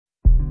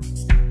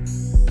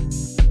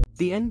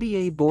The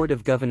NBA Board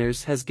of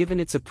Governors has given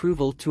its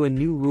approval to a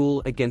new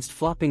rule against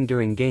flopping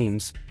during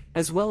games,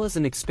 as well as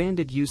an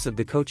expanded use of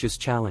the coach's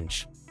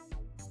challenge.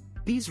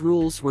 These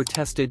rules were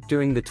tested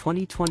during the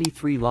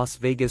 2023 Las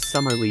Vegas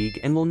Summer League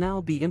and will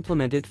now be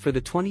implemented for the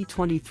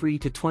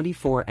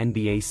 2023-24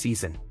 NBA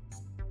season.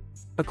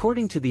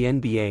 According to the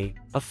NBA,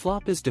 a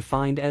flop is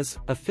defined as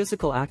a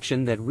physical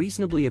action that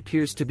reasonably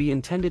appears to be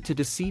intended to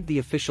deceive the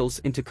officials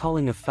into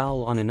calling a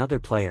foul on another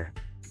player.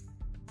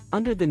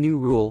 Under the new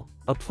rule,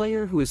 a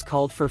player who is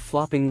called for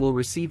flopping will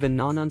receive a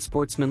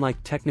non-unsportsmanlike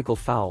technical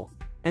foul,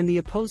 and the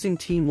opposing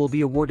team will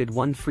be awarded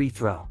one free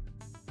throw.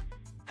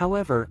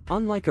 However,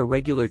 unlike a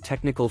regular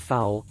technical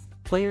foul,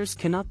 players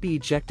cannot be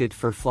ejected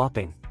for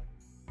flopping.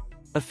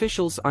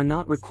 Officials are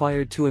not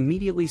required to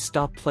immediately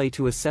stop play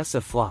to assess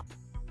a flop.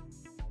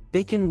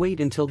 They can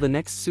wait until the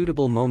next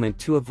suitable moment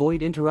to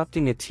avoid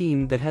interrupting a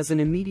team that has an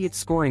immediate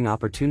scoring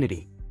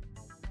opportunity.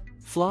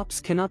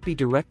 Flops cannot be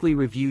directly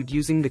reviewed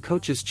using the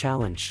coach's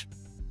challenge.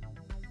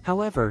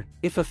 However,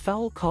 if a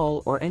foul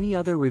call or any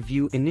other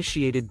review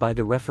initiated by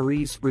the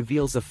referees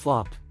reveals a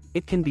flop,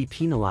 it can be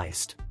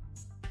penalized.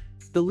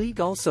 The league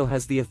also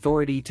has the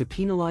authority to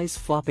penalize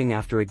flopping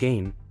after a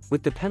game,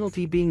 with the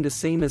penalty being the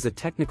same as a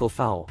technical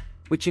foul,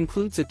 which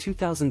includes a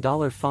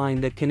 $2,000 fine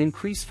that can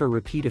increase for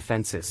repeat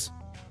offenses.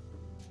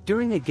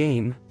 During a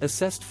game,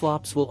 assessed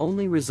flops will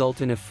only result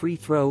in a free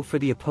throw for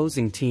the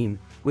opposing team,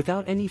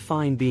 without any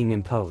fine being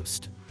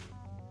imposed.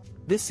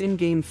 This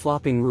in-game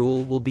flopping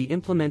rule will be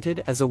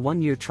implemented as a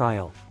one-year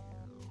trial.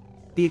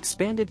 The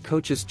expanded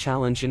coach's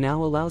challenge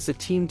now allows a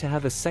team to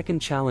have a second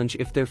challenge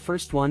if their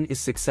first one is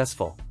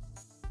successful.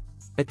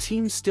 A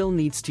team still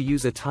needs to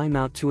use a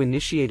timeout to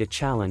initiate a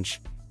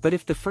challenge, but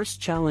if the first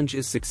challenge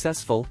is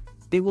successful,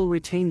 they will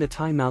retain the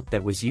timeout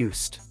that was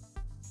used.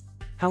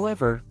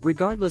 However,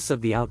 regardless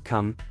of the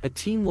outcome, a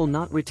team will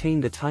not retain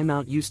the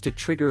timeout used to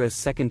trigger a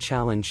second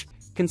challenge,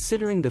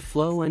 considering the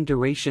flow and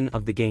duration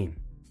of the game.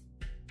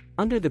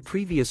 Under the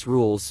previous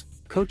rules,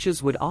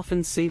 coaches would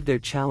often save their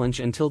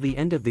challenge until the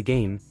end of the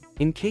game,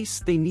 in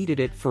case they needed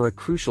it for a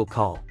crucial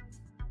call.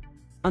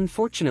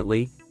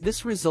 Unfortunately,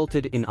 this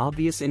resulted in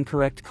obvious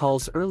incorrect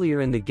calls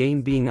earlier in the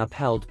game being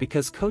upheld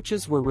because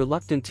coaches were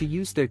reluctant to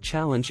use their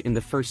challenge in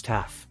the first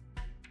half.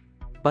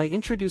 By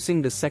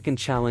introducing the second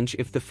challenge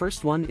if the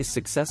first one is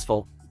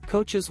successful,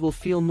 coaches will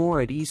feel more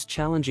at ease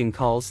challenging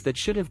calls that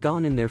should have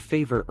gone in their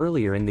favor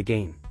earlier in the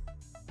game.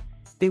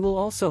 They will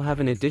also have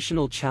an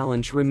additional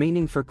challenge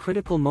remaining for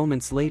critical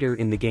moments later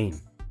in the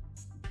game.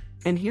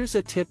 And here's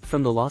a tip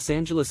from the Los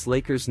Angeles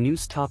Lakers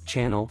News Talk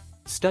channel: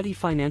 study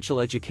financial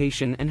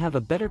education and have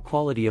a better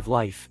quality of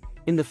life.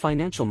 In the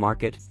financial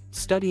market,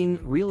 studying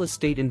real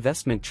estate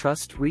investment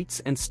trust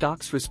REITs and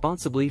stocks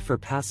responsibly for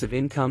passive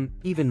income,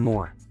 even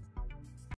more.